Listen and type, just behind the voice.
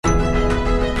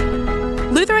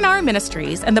Lutheran Hour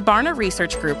Ministries and the Barna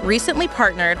Research Group recently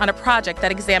partnered on a project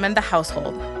that examined the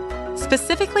household,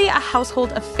 specifically a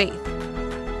household of faith.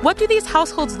 What do these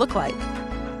households look like?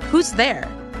 Who's there?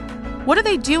 What are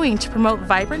they doing to promote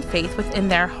vibrant faith within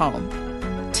their home?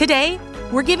 Today,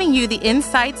 we're giving you the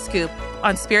inside scoop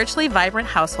on spiritually vibrant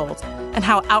households and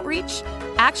how outreach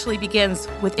actually begins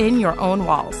within your own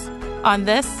walls. On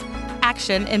this,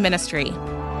 Action in Ministry.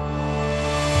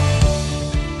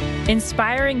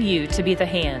 Inspiring you to be the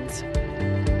hands.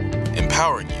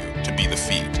 Empowering you to be the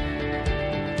feet.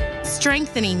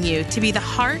 Strengthening you to be the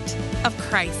heart of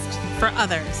Christ for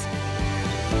others.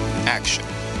 Action.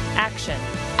 Action.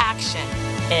 Action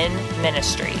in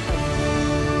Ministry.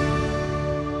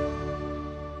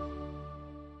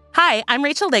 Hi, I'm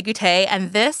Rachel Legute,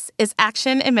 and this is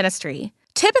Action in Ministry.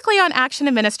 Typically on Action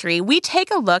in Ministry, we take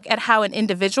a look at how an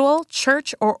individual,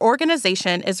 church, or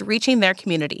organization is reaching their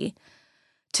community.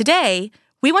 Today,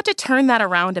 we want to turn that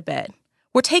around a bit.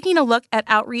 We're taking a look at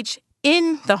outreach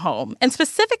in the home, and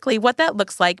specifically what that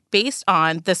looks like based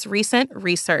on this recent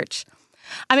research.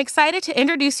 I'm excited to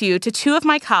introduce you to two of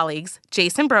my colleagues,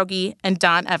 Jason Broggie and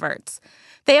Don Everts.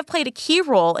 They have played a key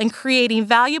role in creating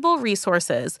valuable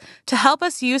resources to help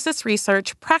us use this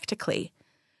research practically.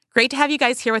 Great to have you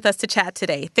guys here with us to chat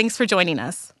today. Thanks for joining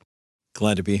us.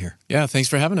 Glad to be here. Yeah, thanks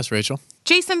for having us, Rachel.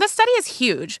 Jason, this study is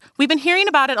huge. We've been hearing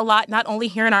about it a lot, not only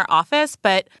here in our office,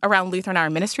 but around Lutheran Hour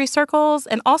Ministry circles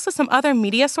and also some other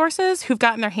media sources who've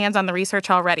gotten their hands on the research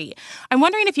already. I'm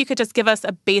wondering if you could just give us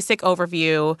a basic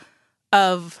overview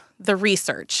of the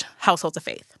research, Households of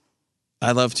Faith.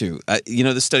 I'd love to.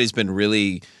 This study's been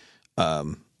really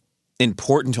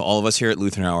important to all of us here at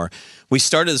Lutheran Hour. We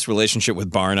started this relationship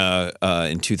with Barna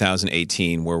in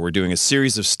 2018, where we're doing a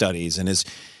series of studies. And as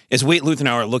we at Lutheran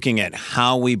Hour are looking at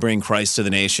how we bring Christ to the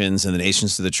nations and the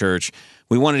nations to the church,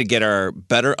 we wanted to get our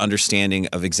better understanding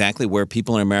of exactly where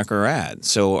people in America are at.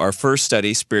 So our first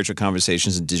study, Spiritual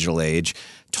Conversations in Digital Age,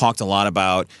 talked a lot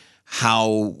about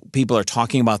how people are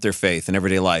talking about their faith in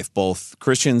everyday life, both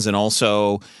Christians and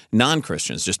also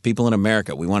non-Christians, just people in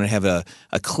America. We wanted to have a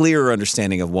clearer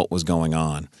understanding of what was going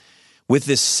on. With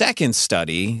this second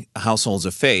study, Households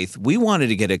of Faith, we wanted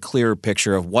to get a clearer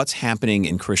picture of what's happening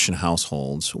in Christian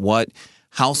households, what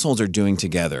households are doing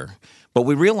together. But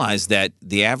we realized that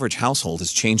the average household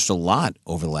has changed a lot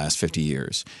over the last 50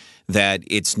 years, that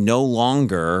it's no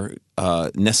longer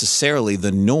necessarily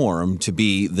the norm to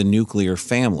be the nuclear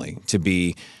family, to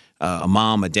be a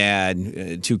mom, a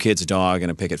dad, two kids, a dog,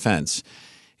 and a picket fence.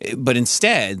 But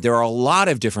instead, there are a lot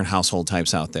of different household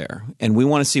types out there, and we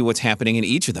want to see what's happening in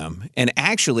each of them. And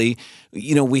actually,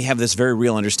 we have this very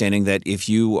real understanding that if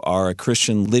you are a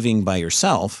Christian living by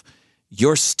yourself,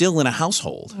 you're still in a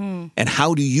household. And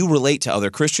how do you relate to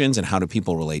other Christians, and how do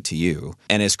people relate to you?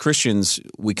 And as Christians,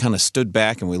 we kind of stood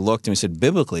back and we looked and we said,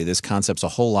 biblically, this concept's a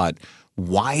whole lot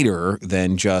wider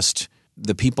than just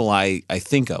the people I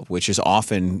think of, which is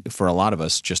often, for a lot of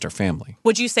us, just our family.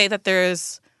 Would you say that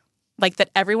there's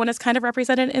that everyone is kind of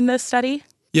represented in this study?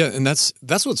 Yeah, and that's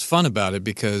what's fun about it,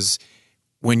 because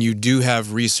when you do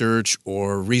have research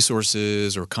or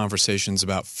resources or conversations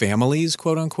about families,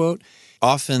 quote unquote,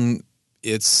 often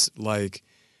it's like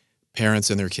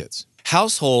parents and their kids.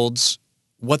 Households,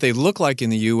 what they look like in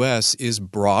the U.S. is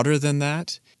broader than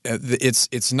that.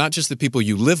 It's not just the people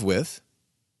you live with,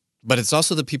 but it's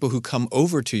also the people who come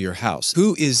over to your house.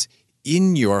 Who is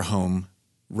in your home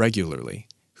regularly?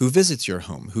 Who visits your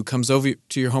home, who comes over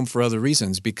to your home for other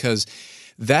reasons, because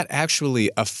that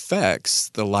actually affects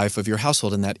the life of your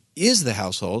household, and that is the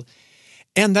household.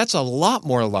 And that's a lot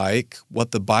more like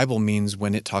what the Bible means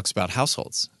when it talks about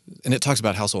households. And it talks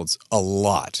about households a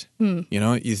lot.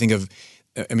 You think of,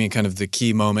 kind of the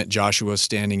key moment, Joshua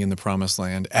standing in the promised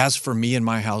land. As for me and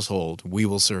my household, we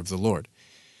will serve the Lord.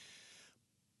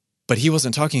 But he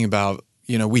wasn't talking about,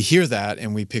 we hear that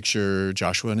and we picture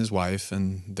Joshua and his wife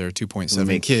and their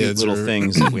 2.7 kids. Cute little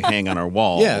things that we hang on our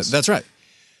walls. Yeah, that's right.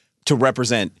 To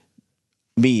represent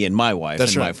me and my wife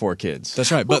my 4 kids.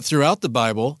 That's right. But throughout the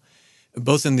Bible,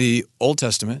 both in the Old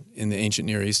Testament, in the ancient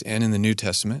Near East, and in the New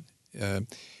Testament,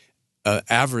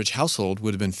 average household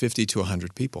would have been 50 to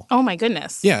 100 people. Oh my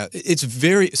goodness. Yeah,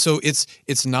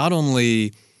 it's not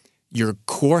only your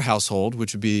core household,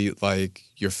 which would be like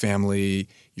your family,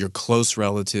 your close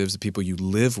relatives, the people you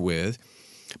live with,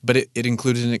 but it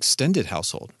included an extended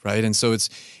household, right? And so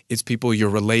it's people you're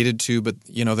related to, but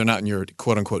they're not in your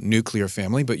quote unquote nuclear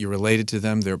family, but you're related to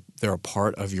them. They're a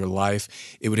part of your life.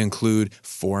 It would include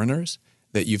foreigners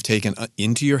that you've taken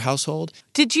into your household.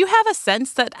 Did you have a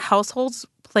sense that households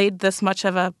played this much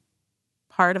of a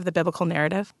part of the biblical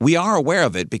narrative? We are aware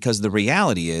of it because the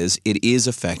reality is it is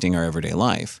affecting our everyday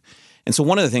life. And so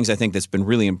one of the things I think that's been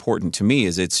really important to me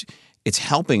is it's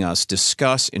helping us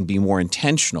discuss and be more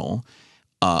intentional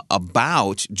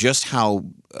about just how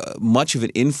much of an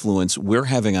influence we're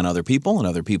having on other people and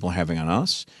other people having on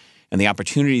us, and the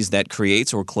opportunities that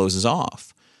creates or closes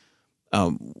off.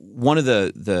 One of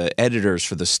the editors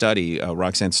for the study,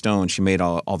 Roxanne Stone, she made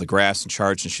all the graphs and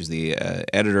charts, and she's the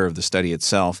editor of the study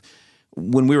itself.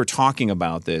 When we were talking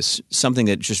about this, something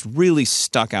that just really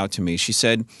stuck out to me, she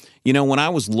said, when I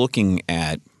was looking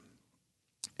at,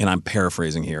 and I'm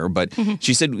paraphrasing here, but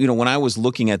she said, when I was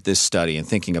looking at this study and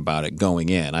thinking about it going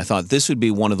in, I thought this would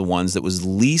be one of the ones that was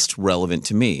least relevant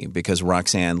to me because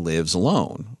Roxanne lives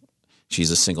alone.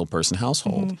 She's a single-person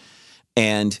household.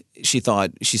 And she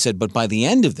said, but by the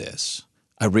end of this,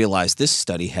 I realized this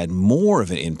study had more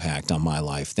of an impact on my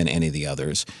life than any of the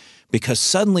others, because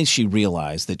suddenly she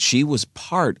realized that she was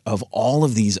part of all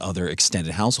of these other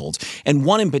extended households. And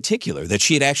one in particular, that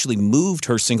she had actually moved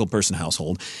her single-person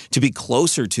household to be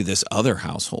closer to this other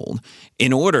household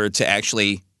in order to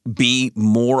actually be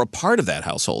more a part of that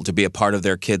household, to be a part of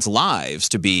their kids' lives,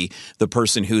 to be the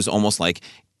person who's almost like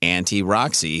Auntie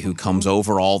Roxy, who comes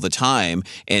over all the time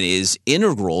and is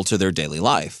integral to their daily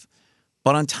life.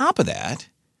 But on top of that,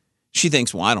 she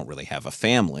thinks, well, I don't really have a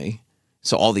family,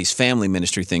 so all these family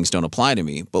ministry things don't apply to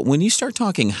me. But when you start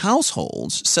talking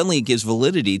households, suddenly it gives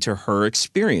validity to her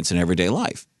experience in everyday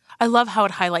life. I love how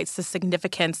it highlights the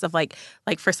significance of like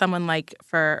for someone like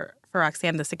for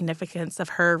Roxanne, the significance of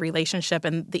her relationship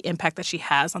and the impact that she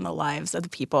has on the lives of the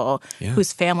people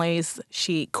whose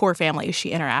core families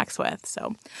she interacts with.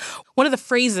 So one of the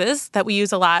phrases that we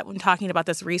use a lot when talking about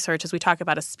this research is we talk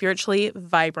about a spiritually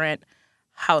vibrant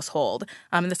household,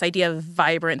 and this idea of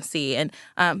vibrancy. And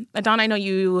Don, I know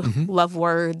you love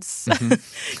words.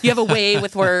 You have a way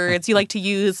with words. You like to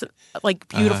use like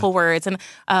beautiful words.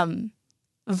 And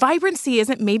vibrancy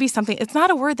isn't maybe something, it's not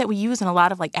a word that we use in a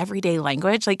lot of like everyday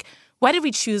language. Like, why did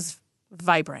we choose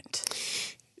vibrant?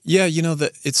 Yeah,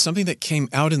 it's something that came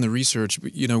out in the research.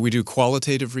 We do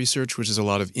qualitative research, which is a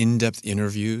lot of in-depth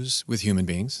interviews with human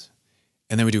beings.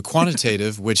 And then we do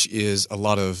quantitative, which is a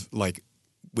lot of like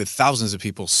with thousands of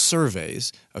people,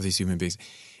 surveys of these human beings.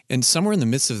 And somewhere in the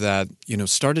midst of that,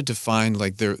 started to find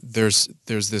like there's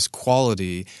this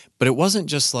quality, but it wasn't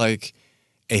just like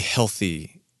a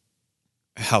healthy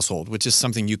household, which is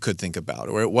something you could think about,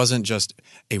 or it wasn't just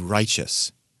a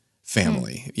righteous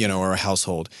family, or a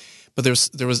household. But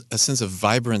there was a sense of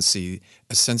vibrancy,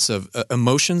 a sense of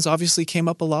emotions obviously came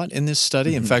up a lot in this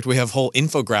study. In fact, we have whole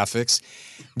infographics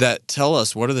that tell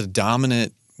us what are the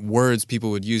dominant words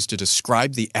people would use to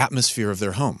describe the atmosphere of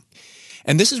their home.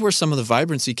 And this is where some of the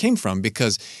vibrancy came from,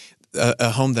 because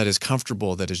a home that is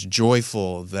comfortable, that is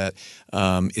joyful, that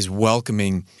is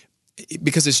welcoming,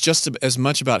 because it's just as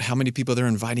much about how many people they're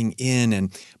inviting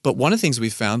in. But one of the things we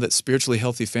found that spiritually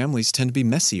healthy families tend to be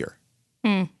messier.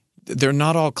 They're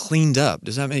not all cleaned up.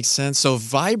 Does that make sense? So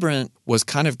vibrant was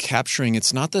kind of capturing,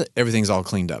 it's not that everything's all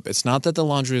cleaned up. It's not that the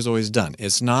laundry is always done.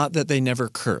 It's not that they never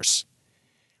curse.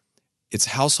 It's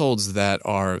households that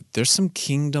there's some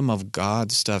kingdom of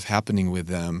God stuff happening with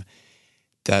them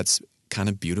that's kind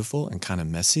of beautiful and kind of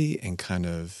messy and kind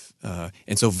of,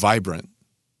 and so vibrant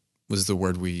was the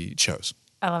word we chose.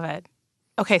 I love it.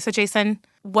 Okay, so Jason,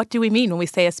 what do we mean when we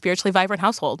say a spiritually vibrant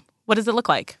household? What does it look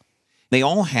like? They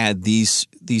all had these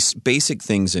basic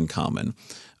things in common.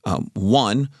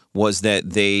 One was that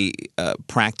they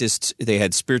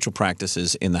had spiritual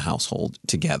practices in the household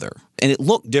together. And it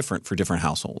looked different for different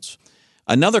households.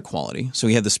 Another quality, so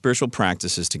we had the spiritual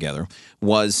practices together,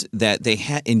 was that they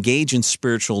engage in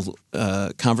spiritual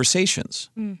conversations.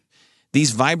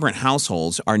 These vibrant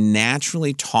households are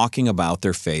naturally talking about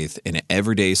their faith in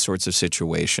everyday sorts of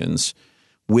situations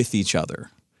with each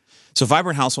other. So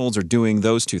vibrant households are doing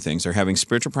those two things. They're having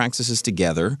spiritual practices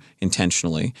together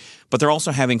intentionally, but they're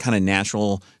also having kind of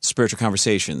natural spiritual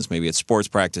conversations. Maybe it's sports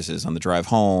practices on the drive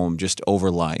home, just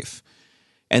over life.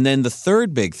 And then the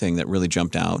third big thing that really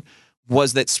jumped out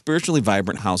was that spiritually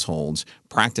vibrant households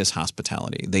practice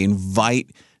hospitality. They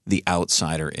invite the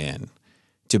outsider in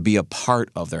to be a part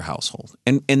of their household.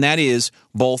 And that is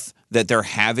both that they're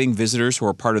having visitors who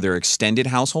are part of their extended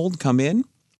household come in.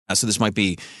 So this might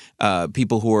be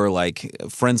people who are like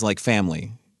friends like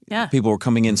family. Yeah. People who are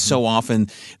coming in so often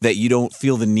that you don't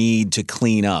feel the need to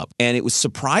clean up. And it was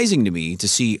surprising to me to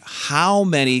see how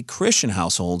many Christian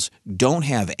households don't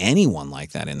have anyone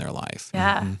like that in their life.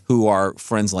 Yeah. Who are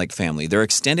friends like family. Their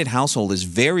extended household is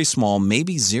very small,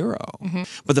 maybe zero.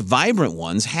 But the vibrant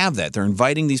ones have that. They're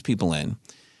inviting these people in.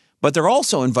 But they're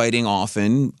also inviting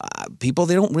often people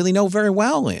they don't really know very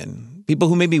well in. People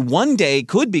who maybe one day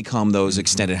could become those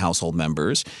extended household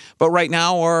members, but right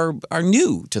now are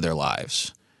new to their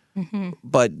lives.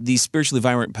 But these spiritually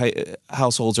vibrant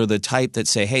households are the type that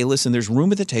say, hey, listen, there's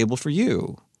room at the table for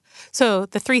you. So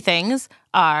the three things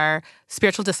are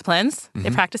spiritual disciplines. They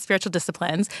practice spiritual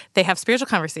disciplines. They have spiritual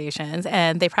conversations,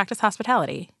 and they practice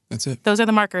hospitality. That's it. Those are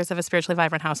the markers of a spiritually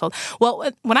vibrant household. Well,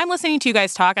 when I'm listening to you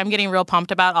guys talk, I'm getting real pumped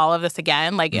about all of this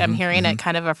again. Like I'm hearing it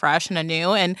kind of afresh and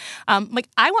anew. And like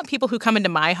I want people who come into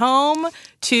my home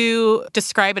to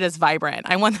describe it as vibrant.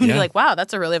 I want them to be like, wow,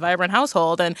 that's a really vibrant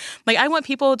household. And like I want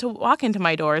people to walk into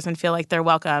my doors and feel like they're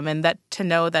welcome, and that to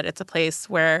know that it's a place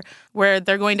where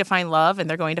they're going to find love and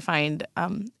they're going to find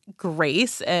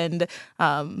grace, and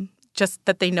just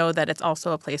that they know that it's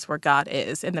also a place where God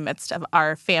is in the midst of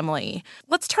our family.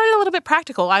 Let's turn it a little bit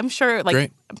practical. I'm sure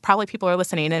probably people are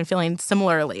listening and feeling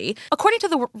similarly. According to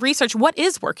the research, what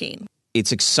is working?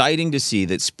 It's exciting to see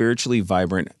that spiritually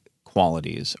vibrant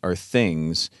qualities are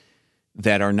things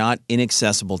that are not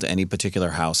inaccessible to any particular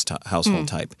household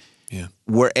type. Yeah.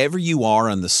 Wherever you are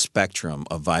on the spectrum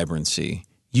of vibrancy,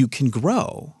 you can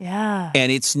grow. Yeah.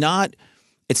 And it's not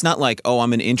like, oh,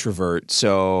 I'm an introvert,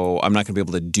 so I'm not going to be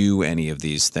able to do any of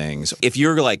these things. If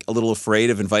you're like a little afraid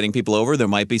of inviting people over, there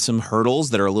might be some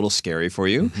hurdles that are a little scary for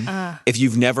you. If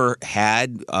you've never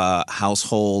had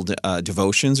household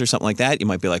devotions or something like that, you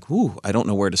might be like, ooh, I don't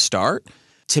know where to start.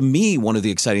 To me, one of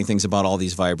the exciting things about all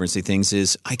these vibrancy things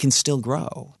is I can still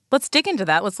grow. Let's dig into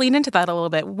that. Let's lean into that a little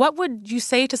bit. What would you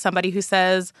say to somebody who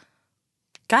says,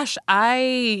 gosh,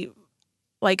 I'm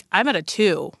at a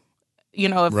 2.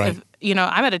 If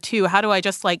I'm at a 2, how do I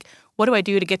just what do I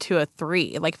do to get to a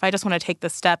 3? Like if I just want to take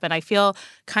this step and I feel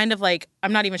kind of like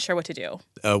I'm not even sure what to do.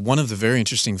 One of the very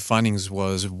interesting findings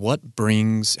was what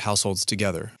brings households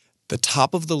together. The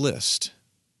top of the list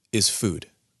is food.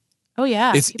 Oh,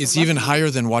 yeah. It's even higher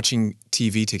than watching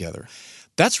TV together.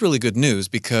 That's really good news,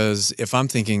 because if I'm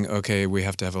thinking, okay, we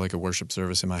have to have like a worship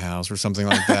service in my house or something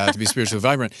like that to be spiritually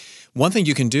vibrant, one thing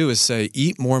you can do is say,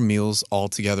 eat more meals all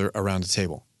together around a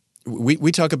table.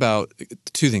 We talk about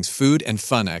two things, food and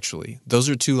fun, actually. Those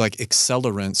are two like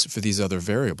accelerants for these other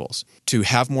variables. To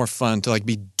have more fun, to like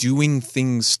be doing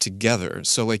things together.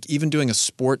 So like even doing a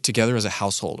sport together as a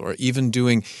household, or even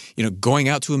doing, going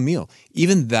out to a meal,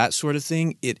 even that sort of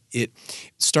thing, it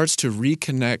starts to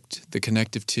reconnect the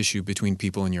connective tissue between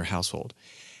people in your household.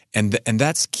 And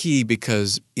that's key,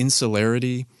 because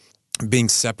insularity, being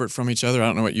separate from each other. I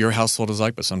don't know what your household is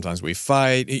like, but sometimes we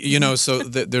fight, so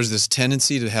there's this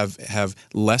tendency to have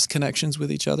less connections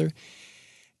with each other.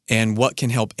 And what can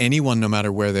help anyone, no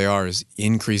matter where they are, is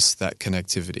increase that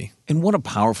connectivity. And what a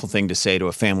powerful thing to say to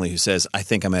a family who says, I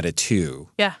think I'm at a 2.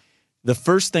 Yeah. The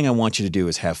first thing I want you to do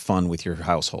is have fun with your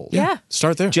household. Yeah.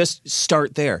 Start there. Just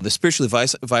start there. The spiritually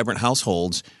vibrant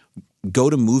households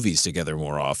go to movies together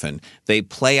more often. They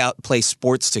play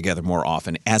sports together more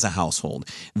often as a household.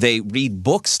 They read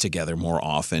books together more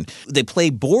often. They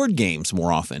play board games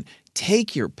more often.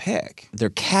 Take your pick. They're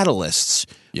catalysts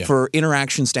for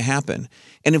interactions to happen.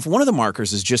 And if one of the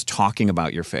markers is just talking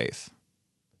about your faith,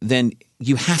 then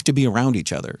you have to be around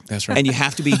each other. That's right. And you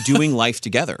have to be doing life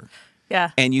together.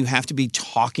 Yeah. And you have to be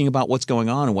talking about what's going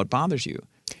on and what bothers you.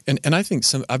 And I think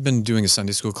I've been doing a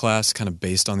Sunday school class kind of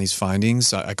based on these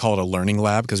findings. I call it a learning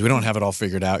lab, because we don't have it all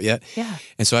figured out yet. Yeah.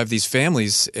 And so I have these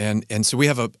families, and so we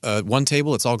have a one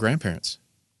table. It's all grandparents.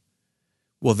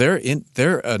 Well, they're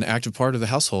an active part of the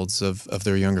households of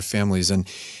their younger families. And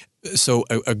so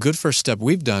a good first step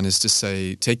we've done is to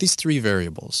say, take these 3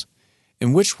 variables,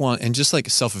 and which one, and just like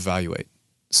self-evaluate.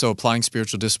 So applying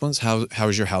spiritual disciplines, how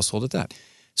is your household at that?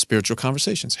 Spiritual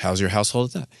conversations, how's your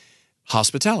household at that?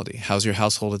 Hospitality, how's your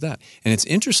household at that? And it's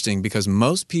interesting, because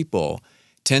most people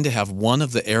tend to have one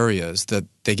of the areas that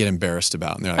they get embarrassed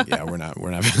about. And they're like, yeah, we're not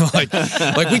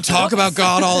like we talk about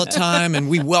God all the time and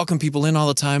we welcome people in all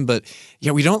the time, but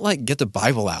we don't get the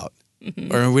Bible out.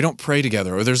 Or we don't pray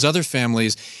together. Or there's other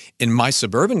families in my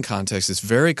suburban context, it's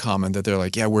very common that they're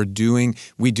like,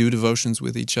 we do devotions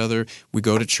with each other, we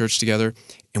go to church together,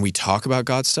 and we talk about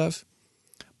God stuff,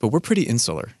 but we're pretty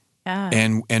insular. Yeah.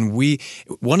 And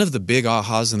one of the big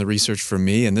ahas in the research for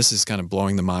me, and this is kind of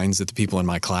blowing the minds of the people in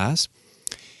my class,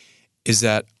 is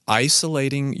that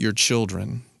isolating your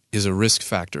children is a risk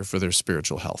factor for their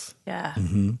spiritual health. Yeah.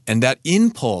 Mm-hmm. And that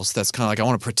impulse that's kind of like, I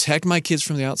want to protect my kids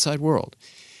from the outside world.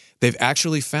 They've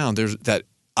actually found that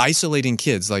isolating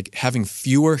kids, like having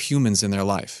fewer humans in their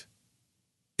life,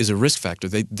 is a risk factor.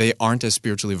 They aren't as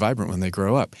spiritually vibrant when they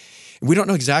grow up. We don't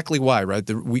know exactly why, right?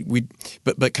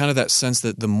 But kind of that sense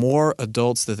that the more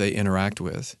adults that they interact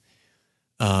with,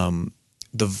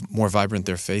 the more vibrant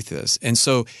their faith is. And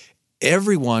so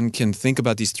everyone can think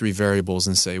about these three variables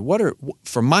and say,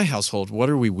 for my household, what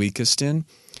are we weakest in?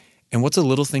 And what's a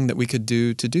little thing that we could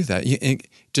do to do that?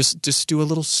 Just do a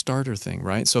little starter thing,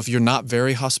 right? So if you're not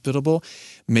very hospitable,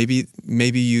 maybe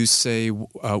you say,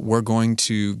 we're going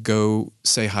to go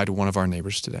say hi to one of our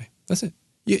neighbors today. That's it.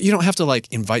 You don't have to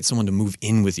like invite someone to move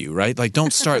in with you, right? Like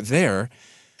don't start there.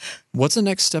 What's the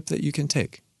next step that you can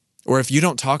take? Or if you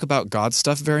don't talk about God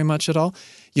stuff very much at all,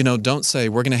 don't say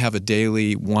we're going to have a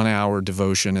daily 1-hour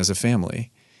devotion as a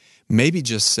family. Maybe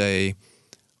just say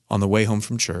on the way home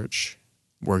from church,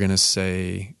 we're going to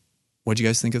say, what do you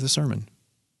guys think of the sermon?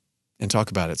 And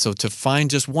talk about it. So to find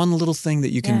just one little thing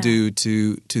that you can do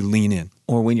to lean in.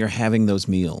 Or when you're having those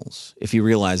meals, if you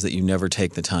realize that you never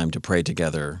take the time to pray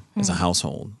together as a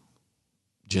household,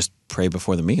 just pray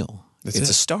before the meal. It's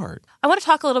a start. I want to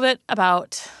talk a little bit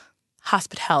about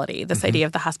hospitality, this idea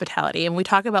of the hospitality. And we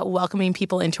talk about welcoming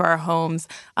people into our homes.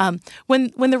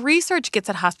 When the research gets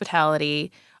at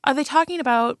hospitality, are they talking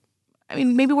about, I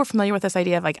mean, maybe we're familiar with this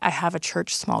idea of like, I have a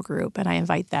church small group and I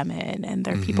invite them in and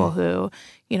they're people who,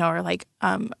 are like,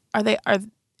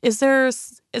 is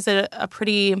it a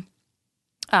pretty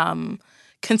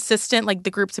consistent, like the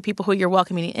groups of people who you're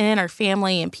welcoming in are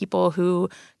family and people who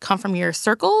come from your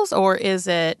circles, or is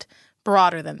it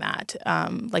broader than that?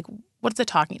 What's it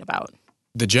talking about?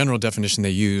 The general definition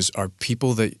they use are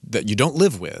people that you don't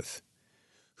live with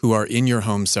who are in your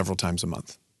home several times a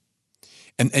month.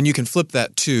 And you can flip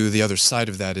that to the other side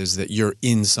of that is that you're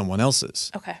in someone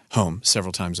else's home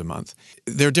several times a month.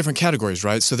 There are different categories,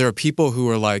 right? So there are people who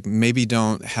are like maybe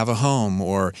don't have a home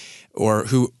or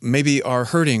who maybe are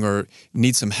hurting or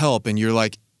need some help, and you're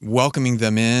like welcoming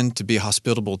them in to be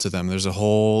hospitable to them. There's a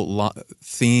whole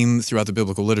theme throughout the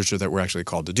biblical literature that we're actually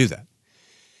called to do that.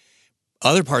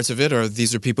 Other parts of it are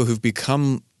these are people who've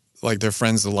become like their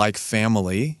friends like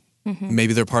family.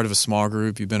 Maybe they're part of a small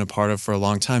group you've been a part of for a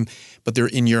long time, but they're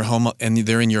in your home and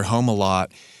they're in your home a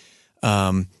lot.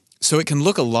 So it can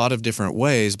look a lot of different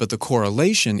ways, but the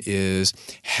correlation is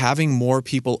having more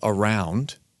people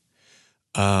around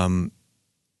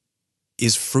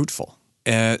is fruitful.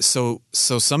 So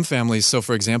some families, so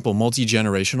for example,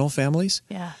 multi-generational families,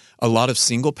 a lot of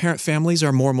single-parent families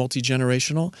are more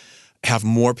multi-generational, have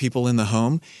more people in the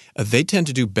home. They tend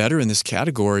to do better in this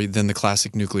category than the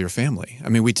classic nuclear family. I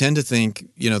mean, we tend to think,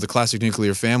 the classic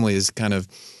nuclear family is kind of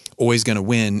always going to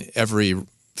win every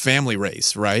family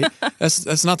race, right?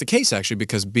 That's not the case, actually,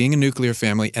 because being a nuclear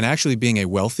family and actually being a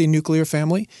wealthy nuclear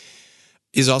family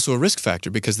is also a risk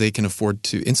factor because they can afford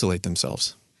to insulate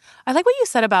themselves. I like what you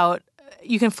said about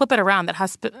you can flip it around that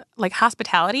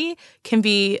hospitality can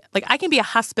be like I can be a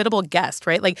hospitable guest,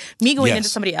 right? Like me going into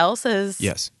somebody else's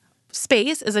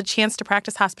space is a chance to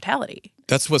practice hospitality.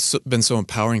 That's what's been so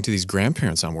empowering to these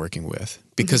grandparents I'm working with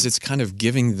because it's kind of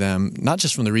giving them, not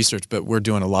just from the research, but we're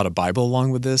doing a lot of Bible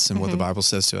along with this and what the Bible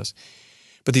says to us.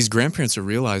 But these grandparents are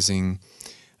realizing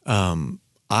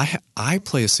I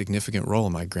play a significant role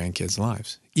in my grandkids'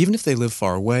 lives. Even if they live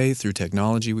far away, through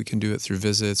technology we can do it through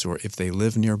visits, or if they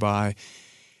live nearby.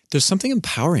 There's something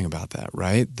empowering about that,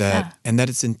 right? And that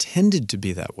it's intended to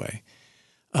be that way.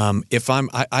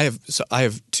 I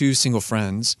have two single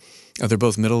friends. They're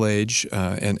both middle age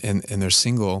and they're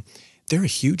single. They're a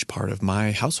huge part of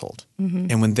my household,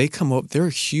 and when they come up, they're a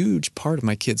huge part of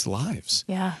my kids' lives.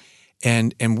 Yeah,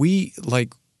 and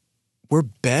we're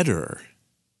better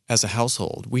as a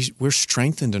household. We're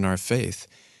strengthened in our faith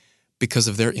because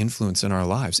of their influence in our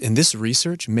lives. And this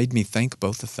research made me thank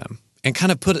both of them and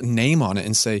kind of put a name on it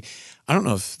and say, I don't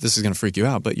know if this is going to freak you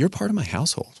out, but you're part of my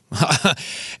household.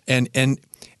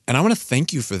 And I want to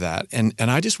thank you for that. And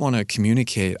I just want to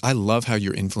communicate, I love how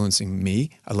you're influencing me.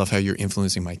 I love how you're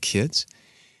influencing my kids.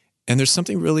 And there's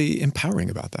something really empowering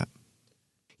about that.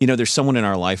 There's someone in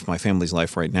our life, my family's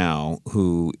life right now,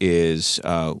 who is,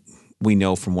 we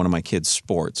know from one of my kids'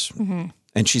 sports.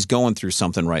 And she's going through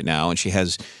something right now, and she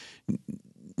has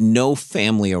no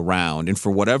family around. And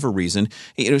for whatever reason,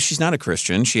 she's not a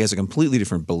Christian. She has a completely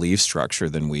different belief structure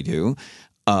than we do.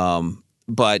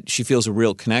 But she feels a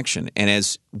real connection. And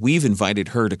as we've invited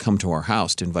her to come to our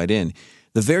house to invite in,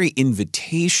 the very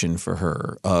invitation for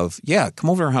her of, come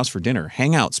over to our house for dinner,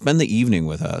 hang out, spend the evening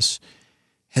with us,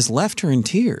 has left her in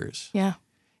tears. Yeah.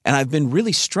 And I've been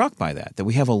really struck by that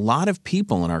we have a lot of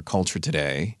people in our culture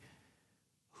today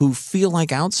who feel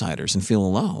like outsiders and feel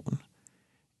alone.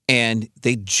 And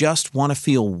they just want to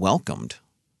feel welcomed.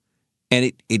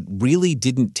 And it really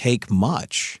didn't take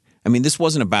much. I mean, this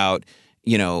wasn't about,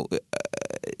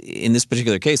 in this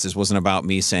particular case, this wasn't about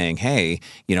me saying, hey,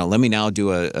 let me now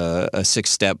do a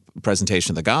 6-step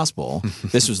presentation of the gospel.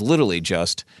 This was literally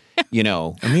just, a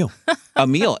meal. a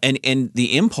meal. And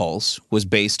the impulse was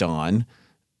based on,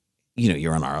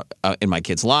 you're in my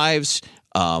kids' lives.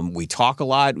 We talk a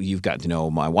lot. You've got to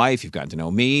know my wife. You've got to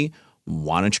know me.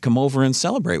 Why don't you come over and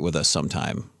celebrate with us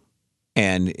sometime?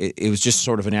 And it was just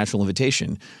sort of a natural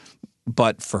invitation.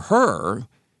 But for her,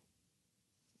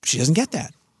 she doesn't get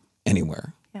that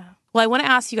anywhere. Yeah. Well, I want to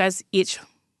ask you guys each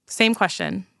same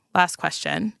question, last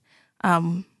question.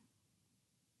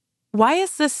 Why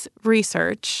is this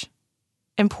research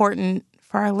important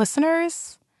for our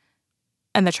listeners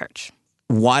and the church?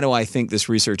 Why do I think this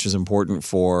research is important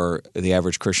for the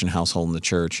average Christian household in the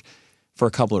church? For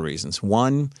a couple of reasons.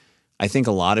 One, I think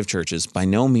a lot of churches, by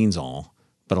no means all,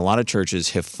 but a lot of churches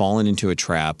have fallen into a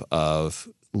trap of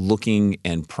looking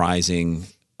and prizing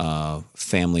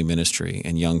family ministry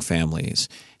and young families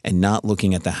and not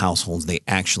looking at the households they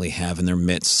actually have in their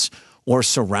midst or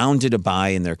surrounded by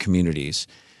in their communities.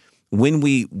 When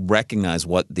we recognize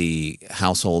what the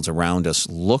households around us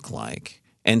look like,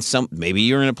 and maybe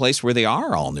you're in a place where they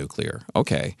are all nuclear,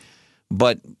 okay,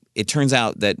 but it turns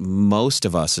out that most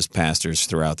of us as pastors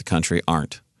throughout the country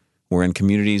aren't. We're in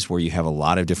communities where you have a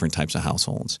lot of different types of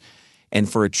households. And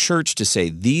for a church to say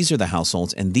these are the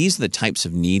households and these are the types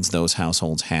of needs those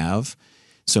households have,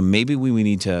 so maybe we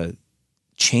need to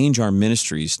change our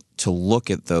ministries to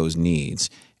look at those needs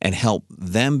and help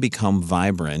them become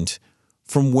vibrant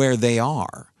from where they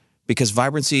are. Because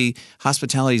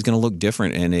hospitality is going to look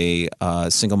different in a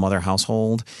single mother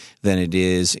household than it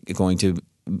is going to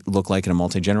look like in a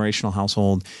multi-generational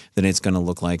household, than it's going to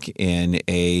look like in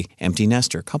a empty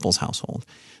nester couple's household.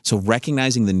 So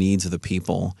recognizing the needs of the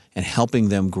people and helping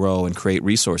them grow and create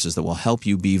resources that will help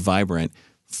you be vibrant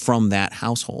from that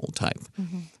household type.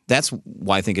 Mm-hmm. That's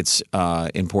why I think it's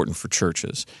important for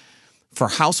churches. For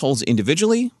households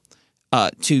individually,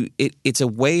 it's a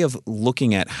way of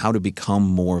looking at how to become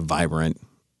more vibrant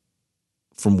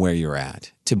from where you're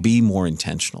at, to be more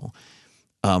intentional.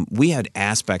 We had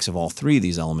aspects of all three of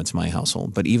these elements in my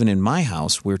household, but even in my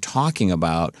house, we're talking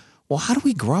about, well, how do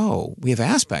we grow? We have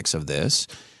aspects of this,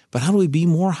 but how do we be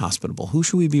more hospitable? Who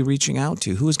should we be reaching out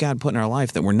to? Who has God put in our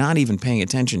life that we're not even paying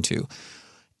attention to?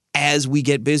 As we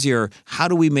get busier, how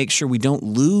do we make sure we don't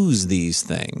lose these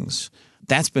things?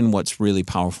 That's been what's really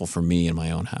powerful for me in my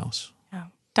own house. Yeah.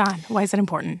 Don, why is it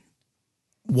important?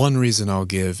 One reason I'll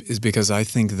give is because I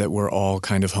think that we're all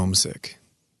kind of homesick.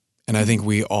 And I think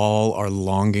we all are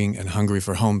longing and hungry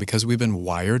for home because we've been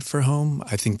wired for home.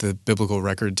 I think the biblical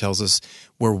record tells us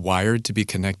we're wired to be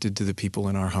connected to the people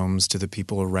in our homes, to the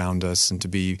people around us, and to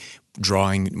be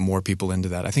drawing more people into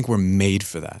that. I think we're made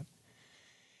for that.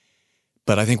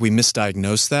 But I think we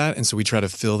misdiagnose that, and so we try to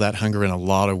fill that hunger in a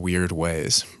lot of weird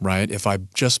ways, right? If I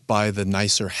just buy the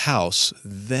nicer house,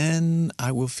 then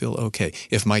I will feel okay.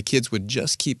 If my kids would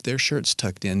just keep their shirts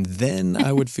tucked in, then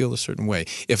I would feel a certain way.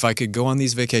 If I could go on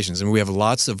these vacations, and we have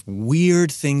lots of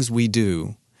weird things we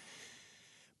do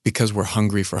because we're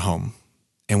hungry for home.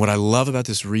 And what I love about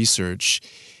this research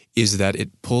is that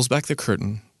it pulls back the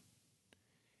curtain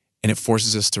and it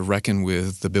forces us to reckon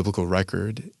with the biblical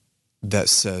record that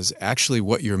says actually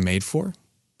what you're made for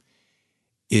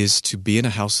is to be in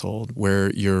a household where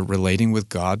you're relating with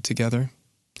God together,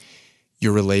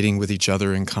 you're relating with each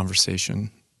other in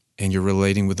conversation, and you're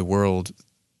relating with the world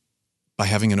by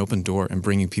having an open door and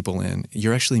bringing people in.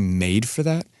 You're actually made for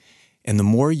that. And the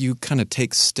more you kind of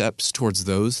take steps towards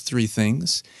those three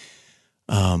things,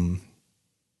 the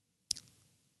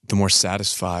more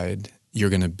satisfied you're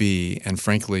going to be. And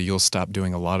frankly, you'll stop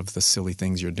doing a lot of the silly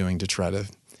things you're doing to try to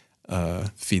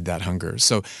feed that hunger.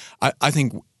 So I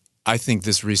think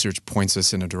this research points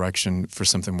us in a direction for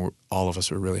something all of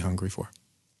us are really hungry for.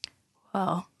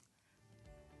 Well,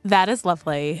 that is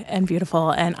lovely and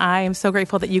beautiful. And I am so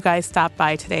grateful that you guys stopped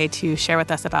by today to share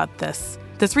with us about this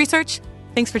research.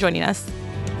 Thanks for joining us.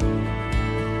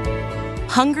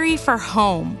 Hungry for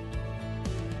home.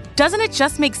 Doesn't it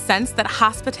just make sense that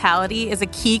hospitality is a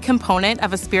key component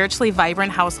of a spiritually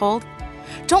vibrant household?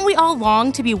 Don't we all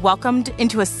long to be welcomed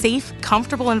into a safe,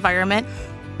 comfortable environment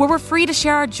where we're free to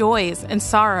share our joys and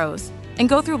sorrows and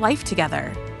go through life together?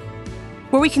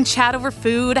 Where we can chat over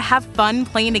food, have fun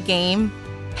playing a game,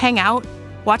 hang out,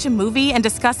 watch a movie, and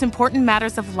discuss important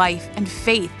matters of life and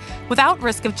faith without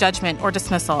risk of judgment or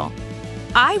dismissal.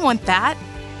 I want that.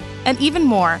 And even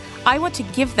more, I want to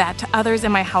give that to others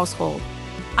in my household.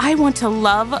 I want to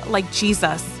love like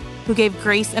Jesus, who gave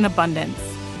grace in abundance.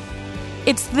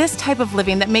 It's this type of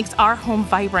living that makes our home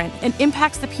vibrant and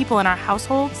impacts the people in our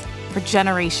households for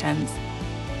generations.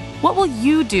 What will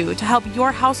you do to help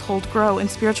your household grow in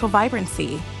spiritual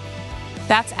vibrancy?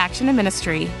 That's Action in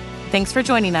Ministry. Thanks for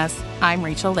joining us. I'm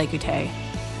Rachel Legute.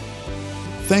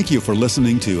 Thank you for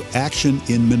listening to Action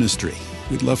in Ministry.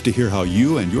 We'd love to hear how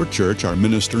you and your church are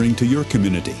ministering to your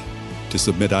community. To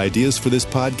submit ideas for this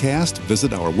podcast,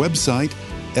 visit our website,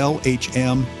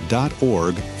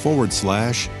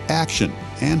 lhm.org/action,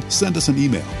 and send us an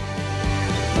email.